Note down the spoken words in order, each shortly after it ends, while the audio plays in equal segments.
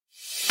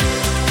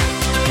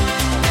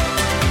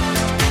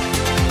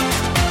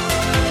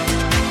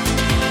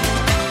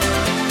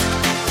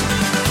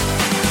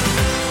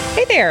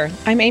there,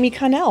 I'm Amy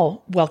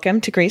Connell. Welcome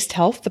to Graced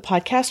Health, the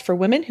podcast for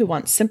women who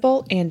want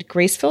simple and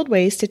grace-filled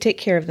ways to take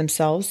care of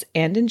themselves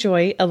and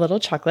enjoy a little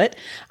chocolate.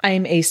 I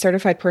am a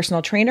certified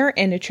personal trainer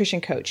and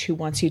nutrition coach who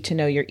wants you to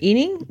know your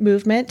eating,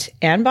 movement,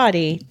 and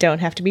body don't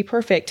have to be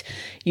perfect.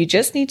 You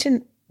just need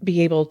to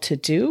be able to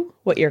do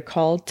what you're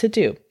called to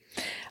do.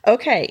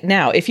 Okay,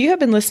 now, if you have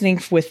been listening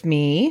with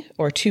me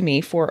or to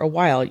me for a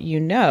while, you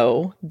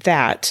know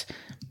that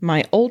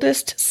my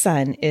oldest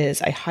son is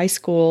a high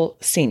school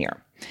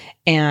senior.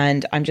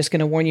 And I'm just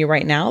going to warn you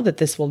right now that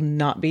this will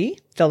not be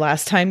the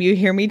last time you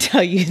hear me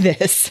tell you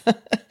this.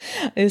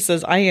 It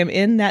says I am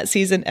in that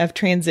season of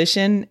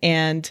transition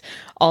and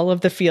all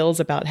of the feels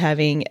about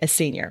having a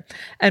senior.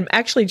 And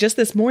actually, just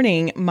this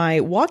morning, my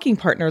walking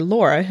partner,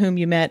 Laura, whom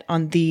you met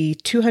on the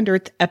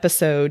 200th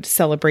episode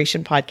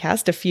celebration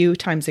podcast a few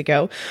times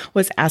ago,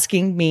 was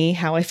asking me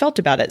how I felt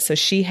about it. So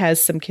she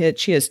has some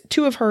kids. She has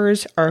two of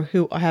hers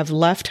who have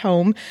left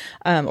home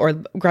or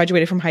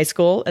graduated from high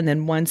school, and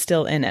then one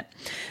still in it.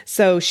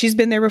 So she's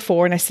been there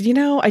before. And I said,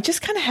 I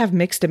just kind of have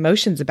mixed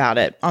emotions about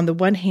it. On the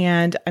one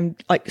hand, I'm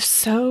like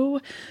so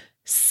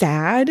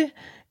sad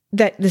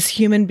that this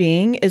human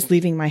being is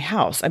leaving my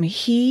house. I mean,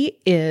 he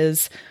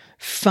is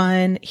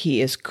fun.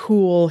 He is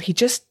cool. He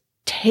just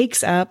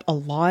takes up a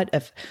lot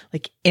of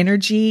like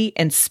energy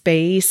and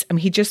space. I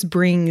mean, he just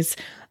brings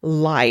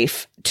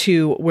life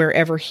to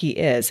wherever he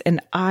is. And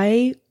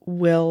I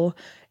will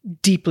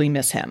deeply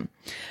miss him.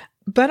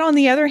 But on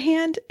the other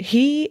hand,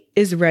 he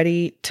is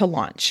ready to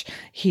launch.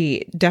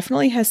 He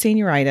definitely has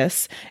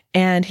senioritis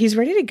and he's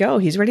ready to go.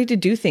 He's ready to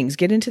do things,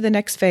 get into the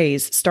next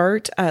phase,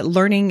 start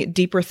learning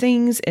deeper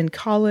things in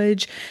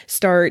college,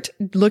 start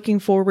looking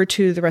forward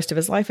to the rest of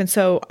his life. And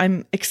so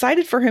I'm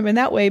excited for him in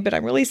that way, but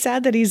I'm really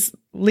sad that he's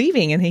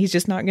leaving and he's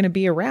just not going to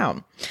be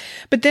around.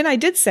 But then I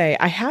did say,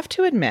 I have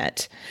to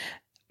admit,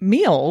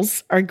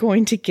 meals are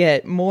going to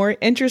get more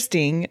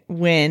interesting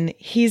when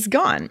he's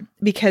gone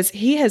because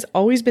he has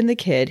always been the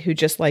kid who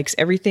just likes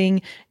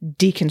everything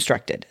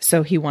deconstructed.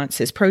 So he wants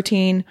his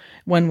protein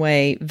one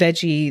way,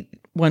 veggie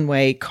one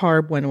way,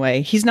 carb one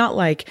way. He's not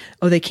like,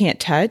 oh, they can't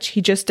touch.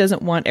 He just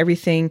doesn't want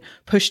everything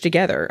pushed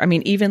together. I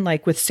mean, even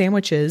like with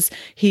sandwiches,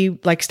 he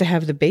likes to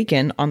have the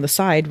bacon on the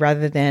side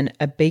rather than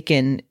a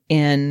bacon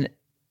in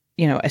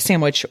a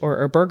sandwich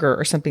or a burger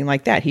or something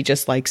like that. He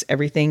just likes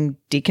everything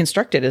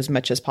deconstructed as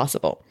much as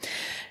possible.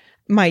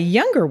 My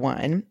younger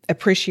one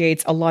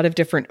appreciates a lot of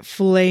different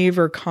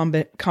flavor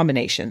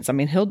combinations. I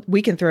mean,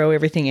 we can throw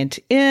everything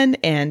in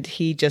and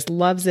he just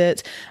loves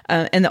it.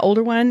 And the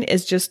older one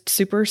is just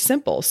super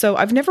simple. So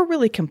I've never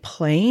really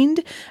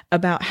complained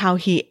about how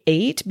he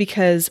ate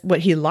because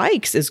what he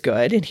likes is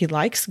good and he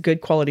likes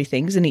good quality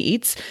things and he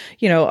eats,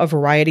 a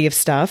variety of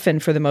stuff.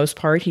 And for the most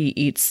part, he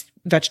eats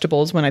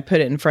vegetables when I put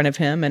it in front of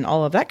him and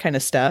all of that kind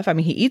of stuff. I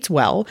mean, he eats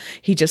well.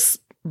 He just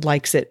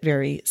likes it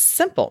very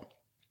simple.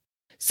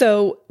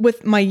 So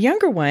with my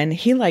younger one,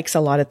 he likes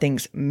a lot of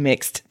things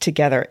mixed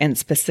together. And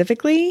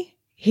specifically,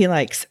 he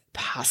likes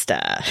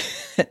pasta.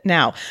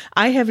 Now,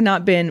 I have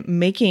not been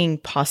making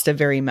pasta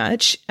very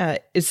much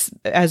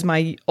as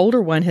my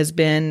older one has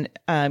been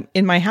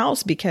in my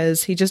house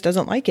because he just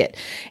doesn't like it.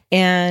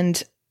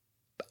 And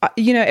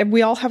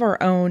we all have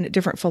our own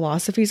different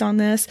philosophies on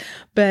this,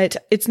 but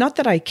it's not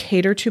that I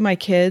cater to my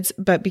kids,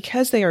 but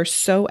because they are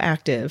so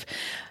active,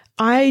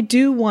 I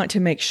do want to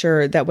make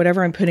sure that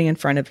whatever I'm putting in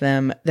front of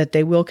them, that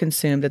they will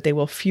consume, that they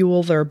will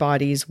fuel their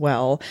bodies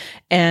well.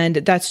 And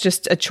that's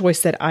just a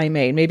choice that I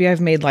made. Maybe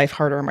I've made life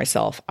harder on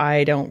myself.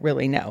 I don't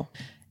really know.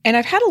 And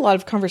I've had a lot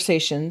of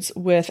conversations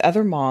with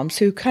other moms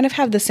who kind of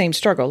have the same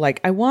struggle. Like,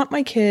 I want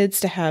my kids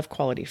to have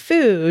quality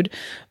food,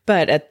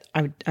 but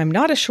I'm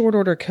not a short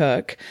order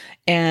cook.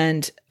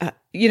 And,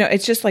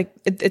 it's just like,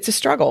 it's a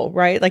struggle,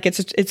 right? Like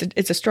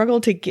it's a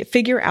struggle to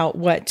figure out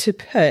what to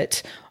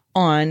put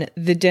on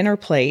the dinner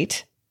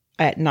plate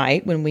at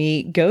night when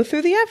we go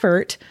through the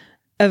effort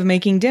of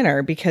making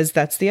dinner, because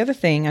that's the other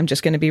thing I'm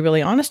just going to be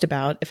really honest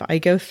about. If I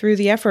go through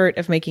the effort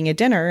of making a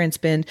dinner and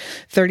spend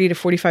 30 to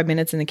 45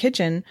 minutes in the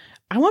kitchen,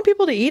 I want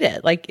people to eat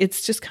it. Like,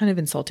 it's just kind of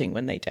insulting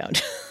when they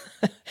don't.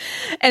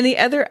 And the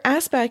other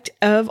aspect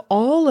of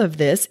all of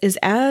this is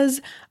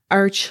as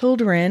our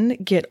children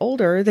get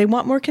older, they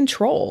want more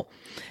control.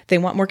 They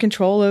want more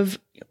control of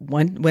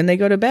when they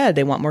go to bed.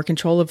 They want more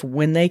control of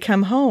when they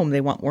come home. They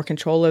want more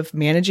control of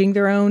managing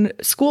their own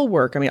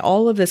schoolwork. I mean,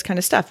 all of this kind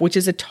of stuff, which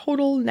is a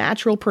total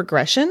natural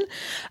progression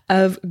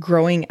of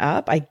growing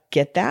up. I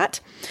get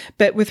that.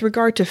 But with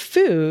regard to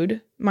food,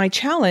 my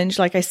challenge,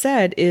 like I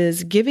said,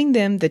 is giving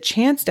them the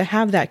chance to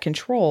have that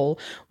control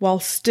while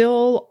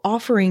still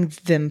offering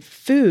them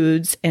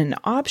foods and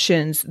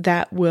options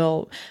that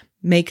will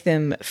make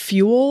them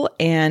fuel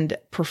and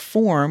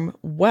perform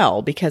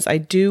well, because I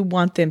do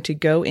want them to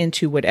go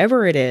into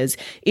whatever it is,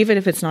 even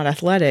if it's not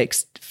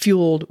athletics,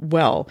 fueled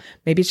well.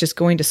 Maybe it's just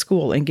going to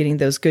school and getting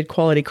those good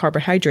quality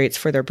carbohydrates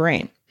for their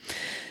brain.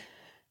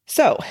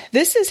 So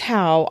this is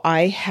how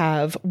I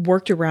have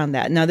worked around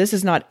that. Now, this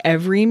is not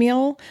every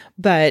meal,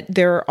 but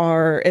there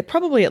are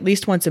probably at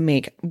least once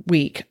a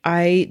week,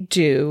 I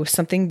do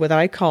something what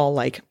I call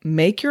like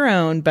make your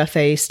own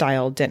buffet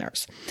style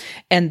dinners.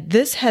 And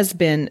this has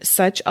been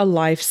such a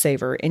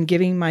lifesaver in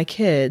giving my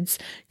kids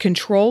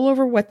control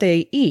over what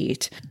they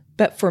eat,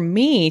 but for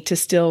me to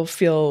still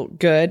feel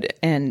good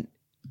and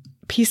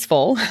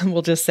peaceful,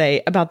 we'll just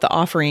say, about the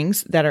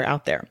offerings that are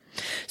out there.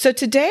 So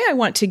today I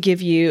want to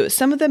give you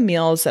some of the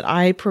meals that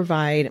I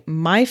provide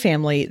my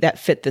family that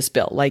fit this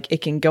bill. Like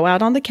it can go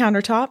out on the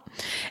countertop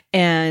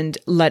and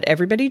let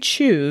everybody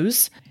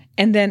choose.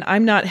 And then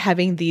I'm not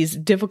having these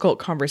difficult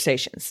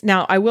conversations.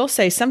 Now, I will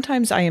say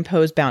sometimes I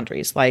impose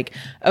boundaries like,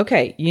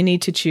 okay, you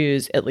need to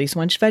choose at least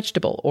one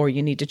vegetable, or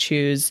you need to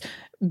choose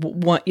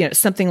one,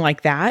 something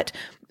like that.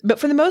 But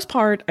for the most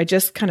part, I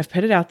just kind of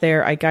put it out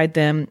there. I guide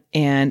them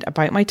and I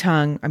bite my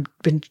tongue. I've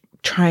been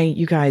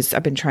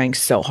trying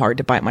so hard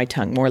to bite my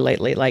tongue more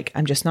lately. Like,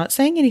 I'm just not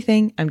saying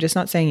anything.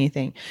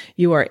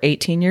 You are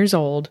 18 years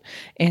old.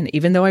 And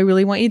even though I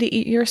really want you to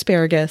eat your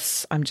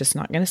asparagus, I'm just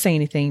not going to say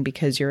anything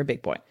because you're a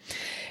big boy.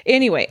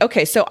 Anyway,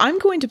 okay, so I'm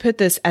going to put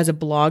this as a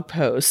blog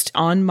post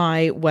on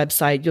my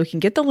website. You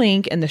can get the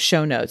link in the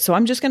show notes. So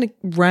I'm just going to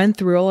run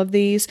through all of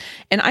these.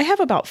 And I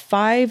have about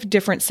 5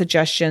 different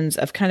suggestions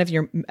of kind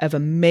of a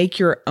make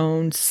your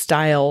own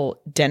style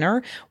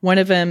dinner. One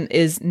of them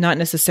is not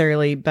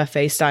necessarily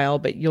buffet style,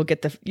 but you'll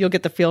get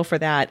the feel for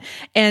that.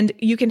 And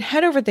you can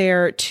head over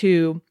there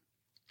to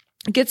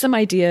get some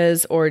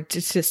ideas or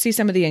to see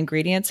some of the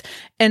ingredients.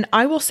 And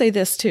I will say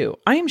this too.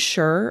 I am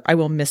sure I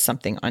will miss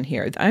something on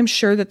here. I'm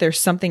sure that there's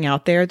something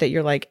out there that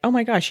you're like, oh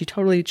my gosh, you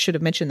totally should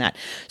have mentioned that.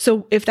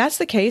 So if that's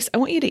the case, I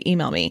want you to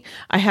email me.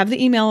 I have my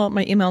email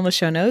in the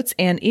show notes,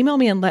 and email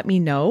me and let me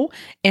know.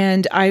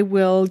 And I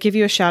will give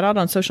you a shout out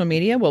on social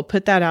media. We'll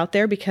put that out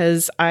there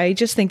because I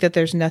just think that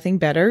there's nothing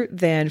better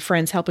than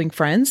friends helping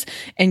friends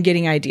and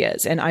getting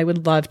ideas. And I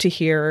would love to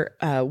hear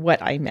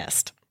what I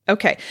missed.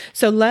 Okay,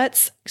 so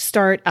let's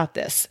start out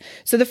this.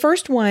 So the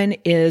first one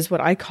is what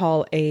I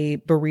call a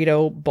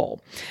burrito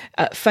bowl.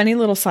 Funny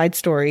little side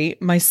story.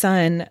 My older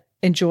son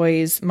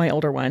enjoys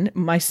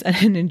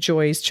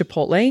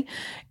Chipotle,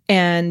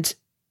 and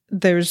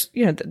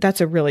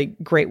that's a really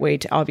great way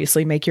to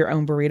obviously make your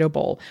own burrito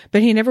bowl,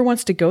 but he never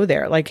wants to go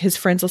there. Like his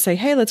friends will say,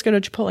 hey, let's go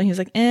to Chipotle. And he's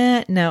like,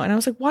 no. And I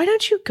was like, why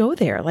don't you go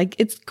there? Like,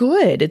 it's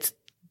good. It's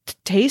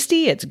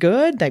tasty. It's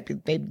good. Like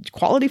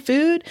quality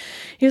food.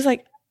 He was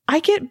like, I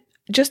get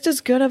just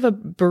as good of a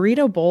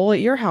burrito bowl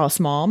at your house,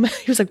 Mom.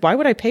 He was like, why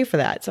would I pay for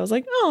that? So I was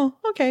like, oh,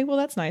 okay, well,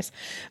 that's nice.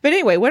 But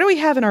anyway, what do we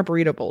have in our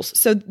burrito bowls?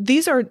 So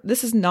this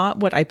is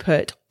not what I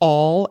put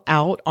all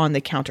out on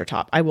the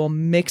countertop. I will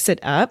mix it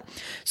up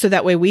so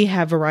that way we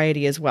have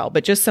variety as well.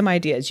 But just some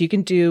ideas. You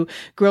can do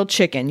grilled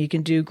chicken, you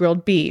can do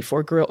grilled beef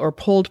or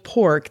pulled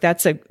pork.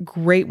 That's a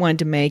great one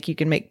to make. You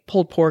can make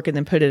pulled pork and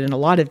then put it in a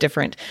lot of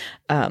different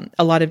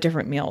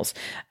meals.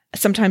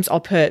 Sometimes I'll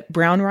put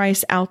brown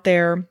rice out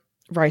there,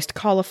 riced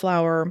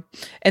cauliflower,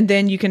 and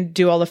then you can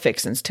do all the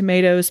fixins: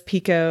 tomatoes,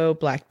 pico,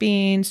 black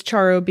beans,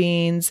 charro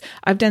beans.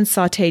 I've done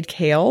sauteed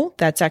kale.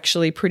 That's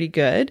actually pretty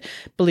good,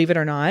 believe it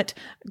or not.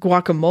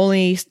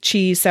 Guacamole,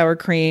 cheese, sour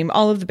cream,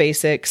 all of the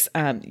basics.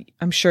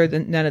 I'm sure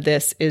that none of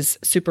this is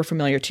super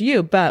familiar to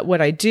you, but what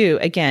I do,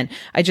 again,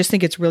 I just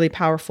think it's really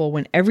powerful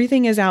when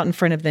everything is out in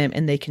front of them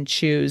and they can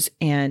choose,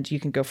 and you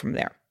can go from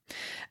there.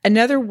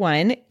 Another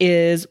one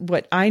is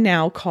what I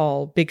now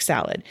call big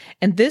salad.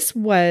 And this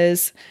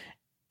was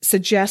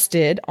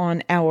suggested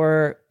on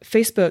our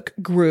Facebook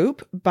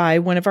group by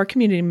one of our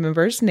community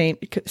members.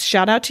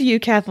 Shout out to you,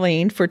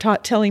 Kathleen, for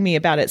telling me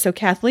about it. So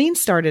Kathleen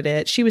started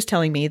it. She was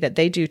telling me that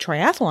they do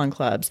triathlon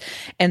clubs,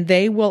 and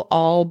they will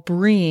all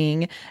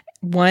bring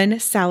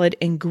one salad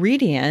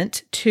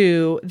ingredient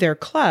to their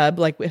club,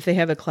 like if they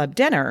have a club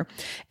dinner,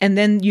 and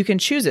then you can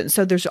choose it.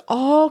 So there's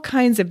all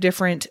kinds of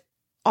different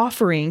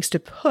offerings to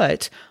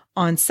put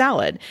on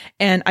salad.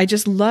 And I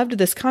just loved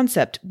this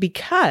concept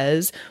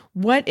because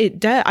what it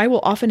does, I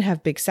will often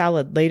have big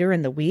salad later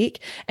in the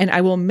week, and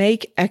I will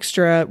make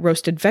extra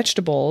roasted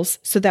vegetables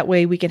so that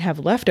way we can have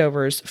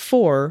leftovers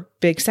for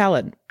big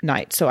salad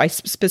night. So I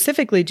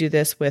specifically do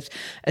this with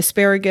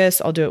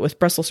asparagus. I'll do it with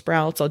Brussels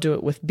sprouts. I'll do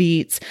it with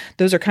beets.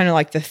 Those are kind of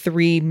like the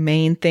 3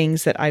 main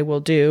things that I will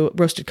do.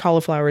 Roasted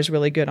cauliflower is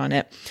really good on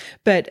it.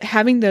 But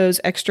having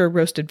those extra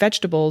roasted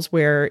vegetables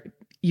where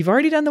you've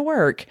already done the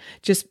work,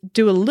 just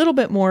do a little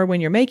bit more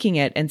when you're making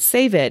it and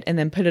save it, and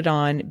then put it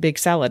on big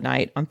salad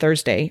night on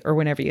Thursday or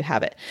whenever you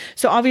have it.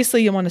 So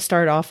obviously you want to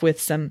start off with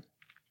some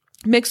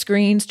mixed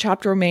greens,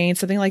 chopped romaine,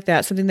 something like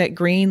that, something that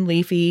green,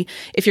 leafy.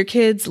 If your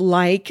kids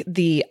like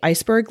the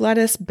iceberg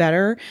lettuce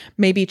better,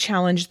 maybe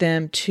challenge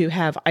them to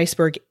have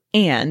iceberg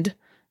and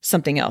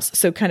something else.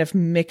 So kind of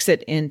mix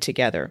it in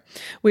together.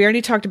 We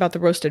already talked about the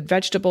roasted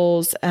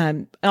vegetables,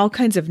 all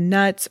kinds of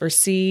nuts or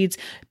seeds.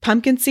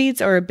 Pumpkin seeds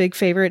are a big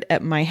favorite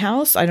at my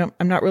house. I'm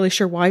not really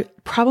sure why.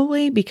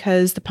 Probably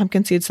because the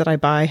pumpkin seeds that I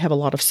buy have a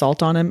lot of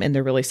salt on them and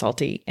they're really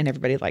salty and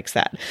everybody likes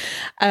that.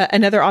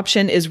 Another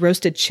option is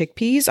roasted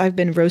chickpeas. I've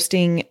been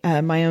roasting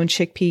my own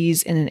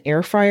chickpeas in an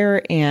air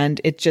fryer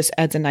and it just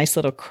adds a nice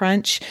little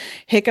crunch.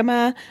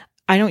 Jicama.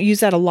 I don't use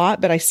that a lot,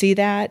 but I see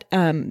that.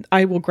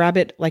 I will grab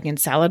it like in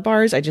salad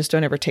bars. I just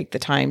don't ever take the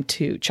time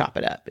to chop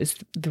it up is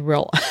the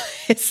real,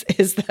 is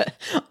the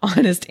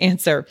honest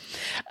answer.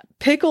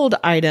 Pickled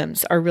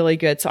items are really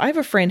good. So I have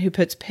a friend who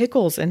puts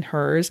pickles in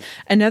hers.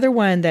 Another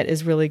one that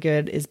is really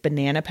good is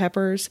banana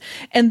peppers.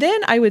 And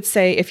then I would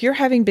say if you're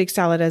having big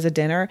salad as a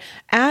dinner,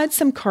 add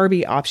some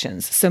carby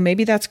options. So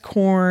maybe that's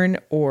corn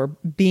or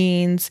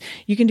beans.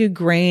 You can do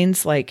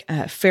grains like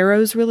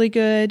farro's really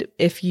good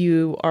if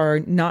you are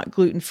not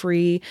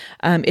gluten-free.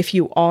 If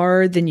you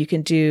are, then you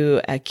can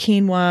do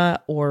quinoa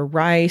or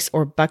rice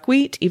or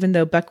buckwheat, even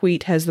though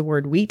buckwheat has the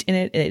word wheat in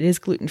it. It is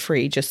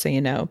gluten-free, just so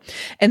you know.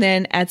 And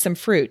then add some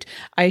fruit.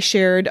 I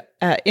shared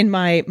in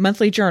my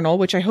monthly journal,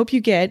 which I hope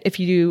you get. If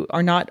you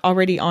are not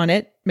already on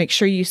it, make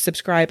sure you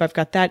subscribe. I've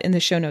got that in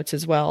the show notes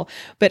as well.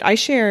 But I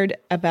shared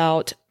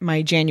about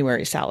my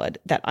January salad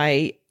that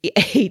I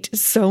ate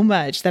so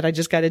much that I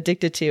just got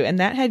addicted to. And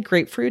that had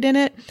grapefruit in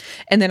it.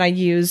 And then I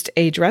used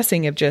a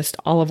dressing of just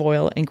olive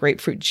oil and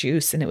grapefruit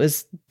juice. And it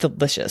was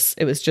delicious.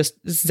 It was just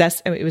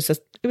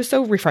it was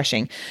so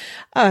refreshing.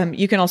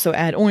 You can also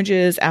add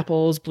oranges,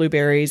 apples,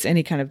 blueberries,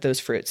 any kind of those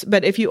fruits.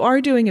 But if you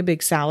are doing a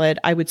big salad,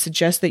 I would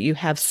suggest that you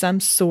have some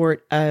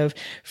sort of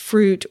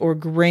fruit or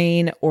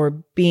grain or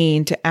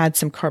bean to add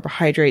some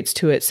carbohydrates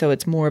to it so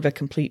it's more of a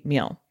complete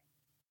meal.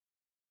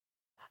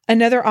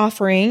 Another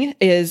offering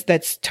is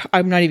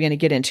I'm not even going to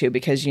get into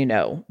because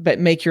but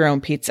make your own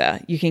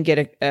pizza. You can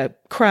get a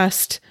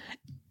crust,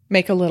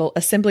 make a little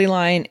assembly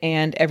line,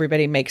 and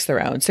everybody makes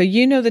their own. So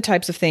the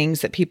types of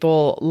things that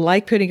people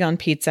like putting on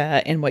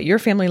pizza and what your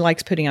family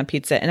likes putting on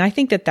pizza. And I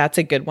think that that's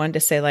a good one to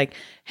say like,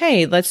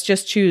 hey, let's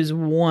just choose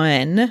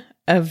one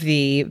of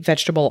the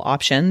vegetable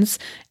options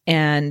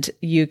and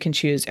you can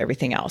choose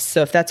everything else.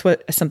 So if that's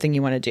something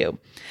you want to do.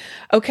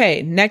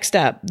 Okay, next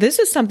up, this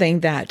is something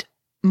that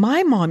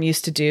my mom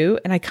used to do,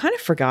 and I kind of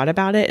forgot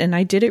about it, and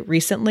I did it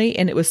recently,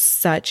 and it was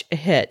such a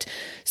hit.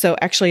 So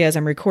actually, as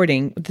I'm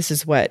recording, this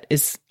is what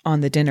is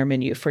on the dinner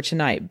menu for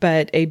tonight,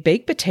 but a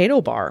baked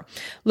potato bar.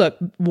 Look,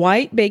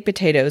 white baked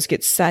potatoes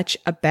get such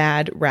a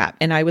bad rap,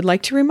 and I would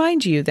like to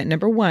remind you that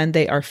number one,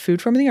 they are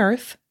food from the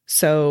earth.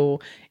 So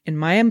in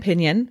my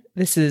opinion,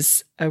 this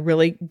is a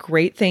really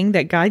great thing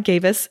that God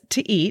gave us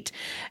to eat.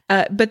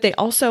 But they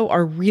also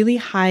are really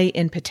high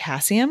in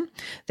potassium.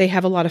 They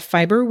have a lot of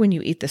fiber when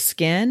you eat the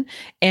skin.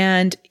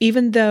 And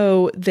even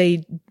though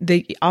they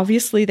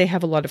obviously they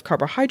have a lot of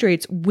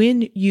carbohydrates,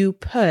 when you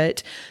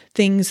put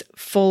things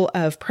full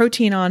of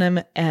protein on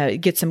them,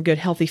 get some good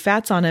healthy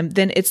fats on them,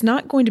 then it's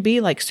not going to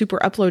be like super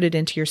uploaded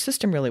into your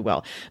system really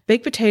well.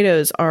 Baked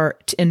potatoes are,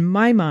 in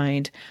my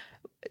mind,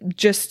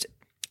 just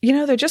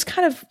they're just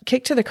kind of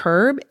kicked to the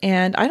curb,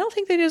 and I don't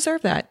think they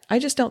deserve that. I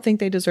just don't think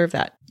they deserve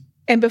that.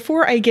 And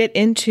before I get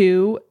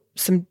into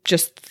some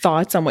just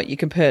thoughts on what you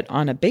can put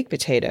on a baked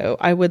potato,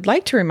 I would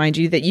like to remind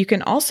you that you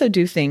can also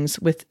do things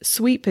with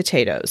sweet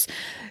potatoes.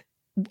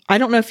 I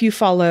don't know if you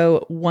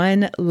follow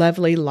One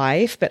Lovely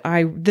Life, but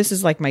this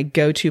is like my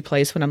go-to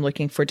place when I'm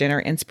looking for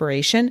dinner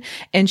inspiration.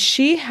 And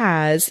she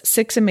has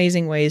 6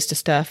 amazing ways to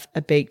stuff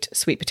a baked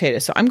sweet potato.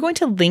 So I'm going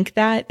to link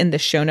that in the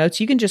show notes.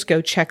 You can just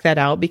go check that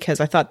out because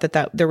I thought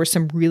that there were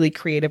some really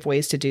creative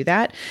ways to do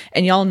that.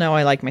 And y'all know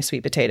I like my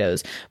sweet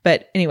potatoes.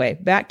 But anyway,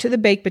 back to the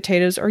baked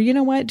potatoes, or you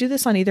know what? Do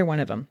this on either one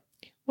of them.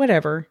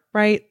 Whatever,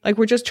 right? Like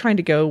we're just trying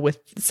to go with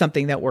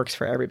something that works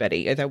for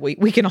everybody that we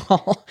can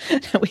all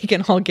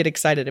get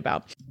excited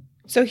about.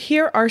 So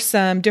here are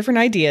some different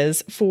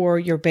ideas for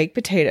your baked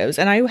potatoes.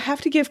 And I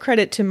have to give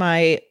credit to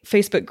my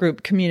Facebook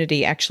group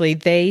community. Actually,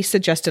 they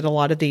suggested a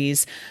lot of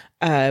these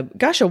a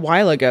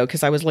while ago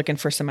because I was looking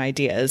for some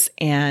ideas,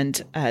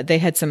 and they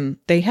had some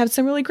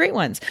really great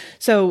ones.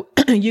 So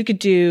you could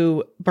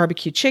do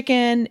barbecue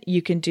chicken.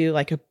 You can do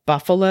like a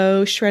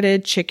buffalo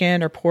shredded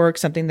chicken or pork,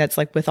 something that's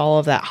like with all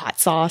of that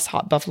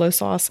hot buffalo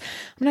sauce.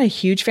 I'm not a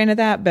huge fan of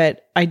that,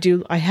 but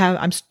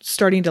I'm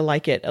starting to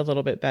like it a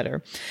little bit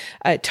better.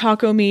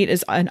 Taco meat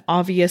is an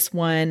obvious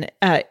one.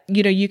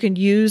 You can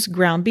use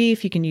ground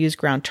beef. You can use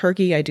ground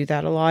turkey. I do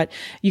that a lot.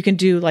 You can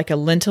do like a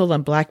lentil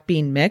and black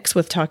bean mix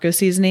with taco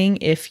seasoning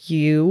if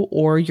you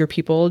or your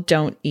people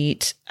don't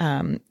eat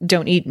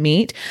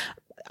meat.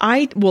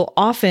 I will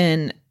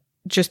often,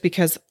 just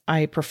because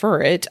I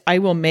prefer it, I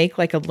will make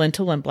like a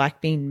lentil and black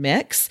bean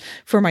mix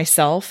for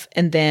myself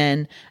and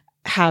then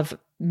have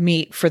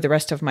meat for the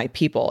rest of my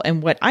people.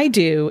 And what I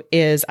do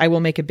is I will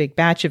make a big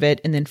batch of it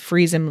and then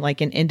freeze them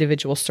like in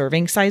individual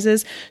serving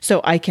sizes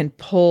so I can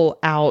pull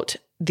out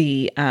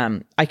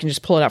I can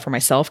just pull it out for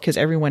myself because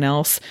everyone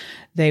else,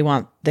 they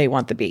want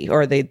the beef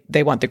or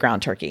they want the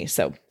ground turkey.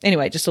 So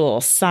anyway, just a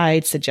little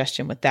side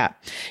suggestion with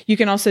that. You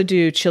can also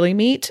do chili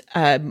meat.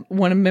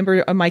 One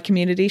member of my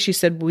community, she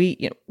said,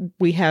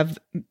 we have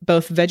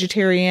both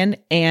vegetarian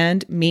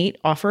and meat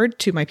offered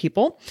to my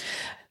people.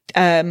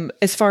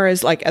 As far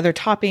as like other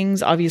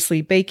toppings,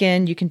 obviously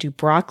bacon, you can do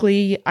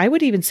broccoli. I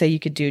would even say you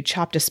could do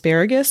chopped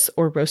asparagus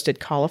or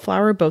roasted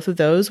cauliflower. Both of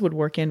those would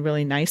work in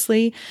really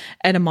nicely.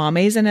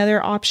 Edamame is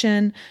another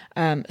option.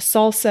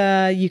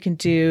 Salsa, you can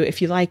do,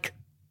 if you like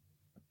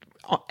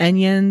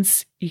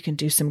onions, you can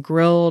do some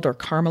grilled or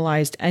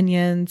caramelized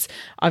onions,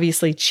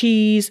 obviously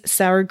cheese,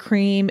 sour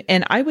cream.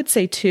 And I would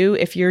say too,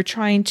 if you're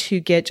trying to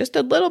get just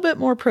a little bit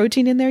more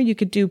protein in there, you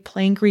could do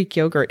plain Greek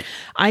yogurt.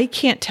 I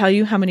can't tell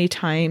you how many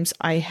times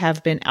I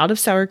have been out of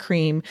sour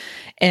cream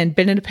and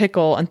been in a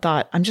pickle and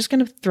thought, I'm just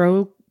going to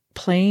throw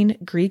plain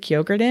Greek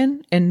yogurt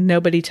in, and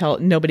nobody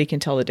can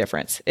tell the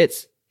difference.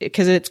 It's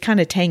because it's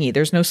kind of tangy.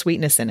 There's no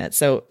sweetness in it.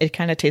 So it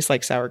kind of tastes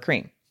like sour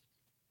cream.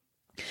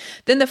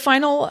 Then the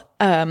final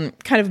kind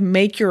of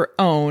make your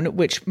own,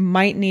 which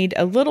might need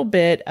a little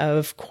bit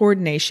of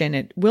coordination.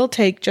 It will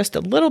take just a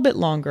little bit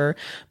longer,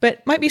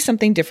 but might be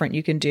something different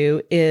you can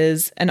do,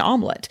 is an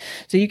omelet.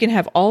 So you can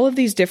have all of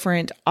these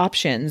different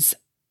options,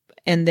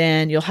 and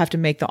then you'll have to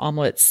make the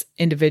omelets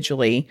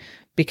individually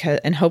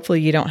and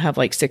hopefully you don't have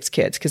like 6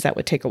 kids, because that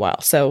would take a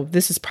while. So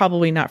this is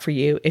probably not for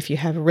you if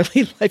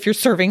you're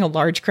serving a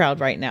large crowd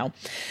right now.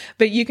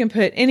 But you can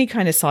put any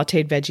kind of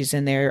sauteed veggies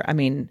in there. I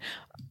mean,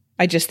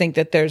 I just think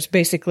that there's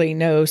basically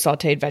no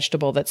sauteed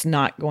vegetable that's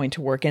not going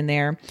to work in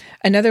there.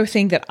 Another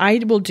thing that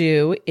I will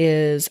do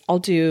is I'll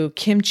do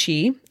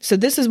kimchi. So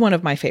this is one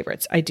of my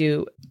favorites. I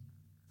do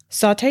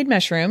sauteed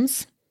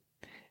mushrooms,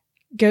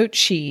 goat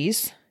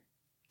cheese,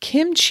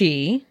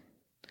 kimchi,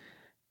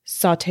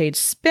 sauteed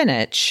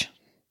spinach,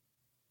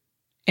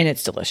 and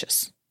it's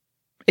delicious.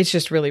 It's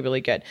just really,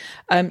 really good.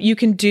 You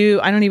can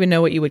do, I don't even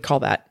know what you would call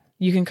that.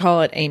 You can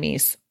call it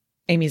Amy's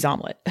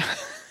omelet.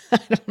 I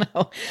don't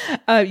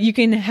know. You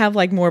can have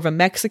like more of a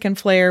Mexican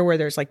flair where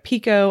there's like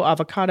pico,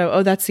 avocado.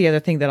 Oh, that's the other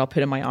thing that I'll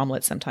put in my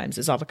omelet sometimes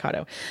is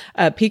avocado.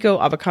 Pico,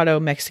 avocado,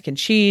 Mexican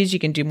cheese. You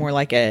can do more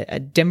like a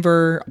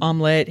Denver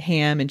omelet,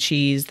 ham and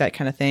cheese, that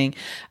kind of thing.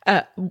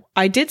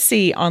 I did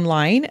see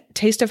online,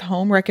 Taste of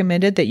Home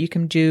recommended that you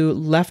can do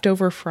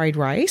leftover fried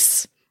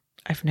rice.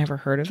 I've never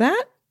heard of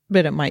that,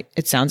 but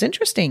it sounds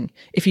interesting.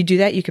 If you do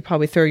that, you could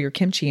probably throw your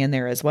kimchi in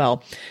there as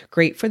well.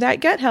 Great for that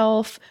gut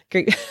health.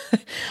 Great.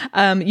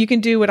 You can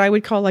do what I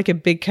would call like a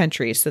big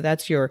country. So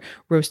that's your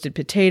roasted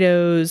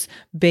potatoes,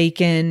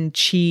 bacon,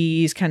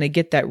 cheese, kind of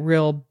get that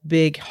real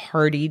big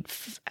hearty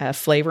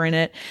flavor in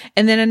it.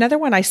 And then another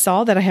one I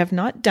saw that I have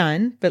not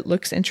done, but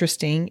looks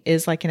interesting,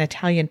 is like an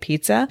Italian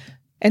pizza.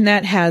 And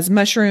that has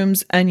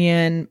mushrooms,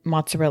 onion,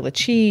 mozzarella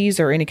cheese,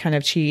 or any kind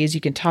of cheese.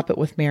 You can top it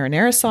with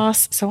marinara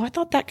sauce. So I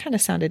thought that kind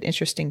of sounded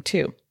interesting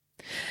too.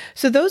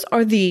 So those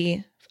are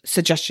the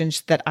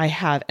suggestions that I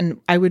have. And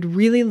I would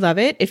really love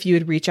it if you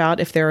would reach out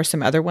if there are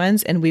some other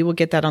ones, and we will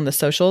get that on the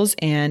socials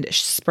and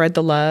spread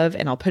the love,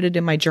 and I'll put it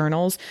in my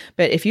journals.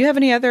 But if you have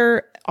any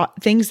other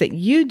things that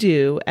you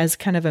do as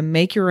kind of a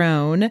make your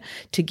own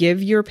to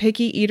give your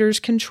picky eaters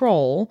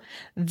control,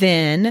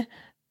 then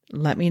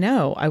let me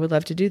know. I would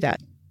love to do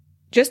that.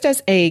 Just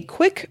as a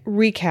quick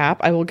recap,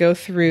 I will go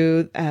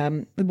through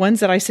the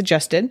ones that I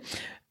suggested.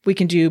 We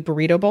can do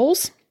burrito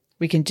bowls.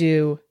 We can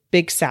do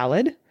big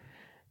salad,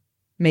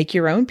 make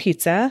your own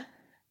pizza,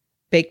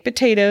 baked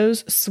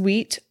potatoes,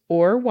 sweet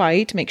or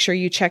white. Make sure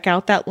you check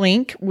out that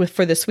link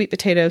for the sweet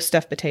potato,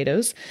 stuffed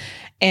potatoes,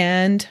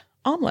 and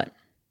omelet.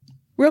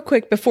 Real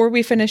quick, before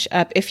we finish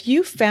up, if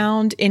you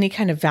found any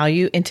kind of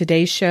value in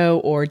today's show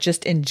or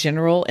just in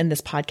general in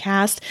this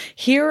podcast,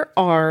 here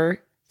are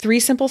 3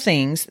 simple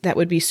things that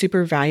would be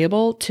super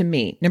valuable to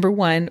me. Number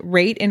 1,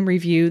 rate and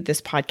review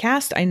this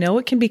podcast. I know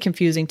it can be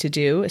confusing to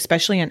do,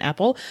 especially on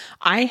Apple.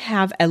 I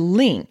have a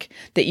link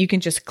that you can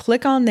just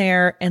click on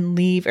there and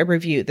leave a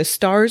review. The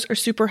stars are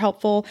super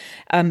helpful.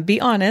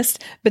 Be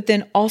honest, but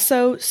then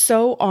also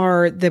so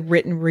are the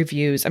written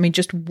reviews. I mean,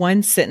 just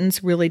one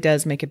sentence really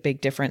does make a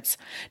big difference.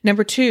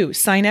 Number 2,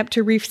 sign up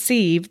to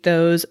receive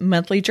those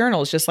monthly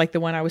journals, just like the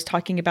one I was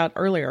talking about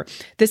earlier.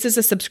 This is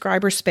a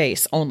subscriber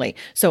space only.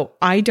 So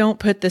I don't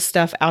put this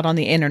stuff out on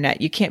the internet.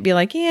 You can't be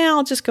like, yeah,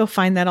 I'll just go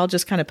find that. I'll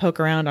just kind of poke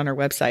around on our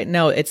website.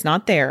 No, it's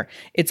not there.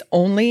 It's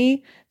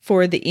only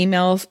for the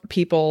email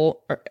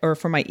people or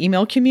for my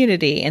email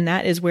community. And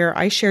that is where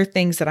I share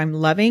things that I'm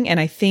loving. And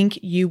I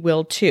think you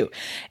will too.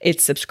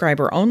 It's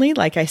subscriber only.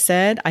 Like I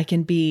said, I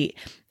can be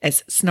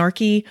as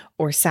snarky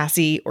or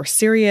sassy or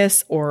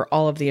serious or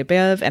all of the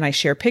above. And I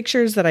share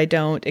pictures that I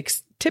don't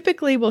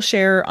typically will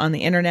share on the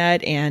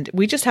internet, and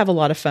we just have a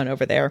lot of fun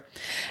over there.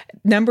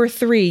 Number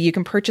 3, you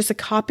can purchase a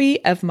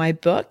copy of my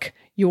book,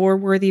 Your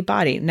Worthy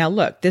Body. Now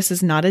look, this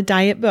is not a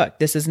diet book.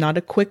 This is not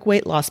a quick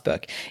weight loss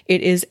book.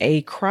 It is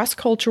a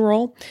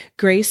cross-cultural,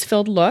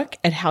 grace-filled look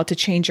at how to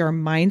change our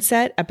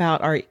mindset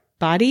about our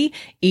body,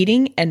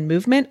 eating, and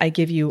movement. I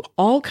give you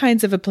all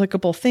kinds of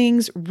applicable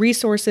things,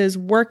 resources,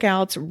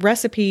 workouts,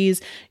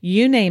 recipes,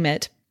 you name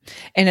it.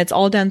 And it's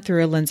all done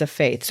through a lens of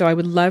faith. So I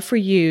would love for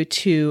you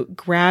to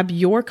grab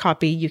your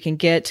copy. You can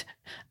get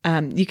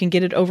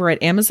it over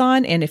at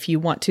Amazon. And if you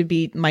want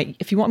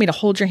me to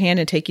hold your hand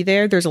and take you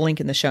there, there's a link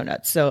in the show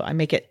notes. So I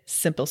make it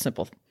simple.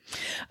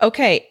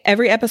 Okay.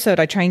 Every episode,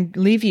 I try and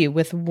leave you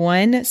with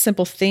one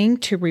simple thing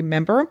to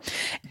remember.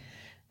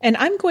 And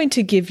I'm going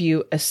to give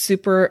you a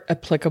super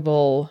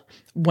applicable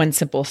one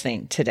simple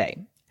thing today.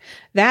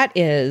 That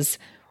is,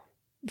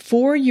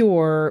 for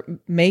your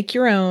make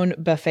your own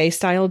buffet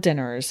style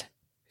dinners,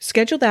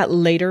 schedule that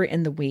later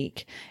in the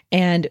week.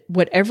 And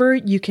whatever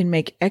you can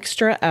make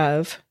extra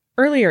of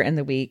earlier in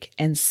the week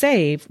and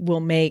save will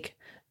make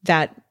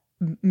that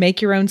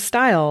make your own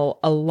style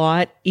a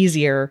lot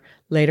easier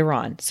later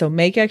on. So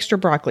make extra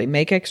broccoli,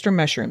 make extra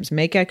mushrooms,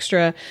 make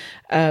extra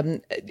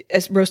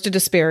roasted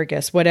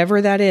asparagus,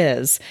 whatever that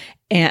is.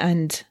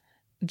 And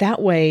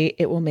that way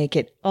it will make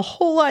it a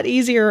whole lot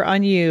easier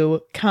on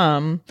you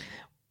come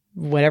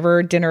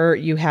whatever dinner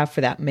you have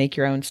for that make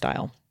your own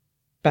style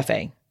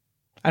buffet.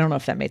 I don't know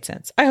if that made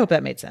sense. I hope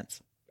that made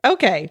sense.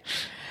 Okay.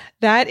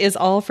 That is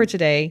all for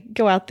today.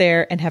 Go out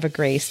there and have a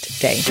graced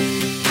day.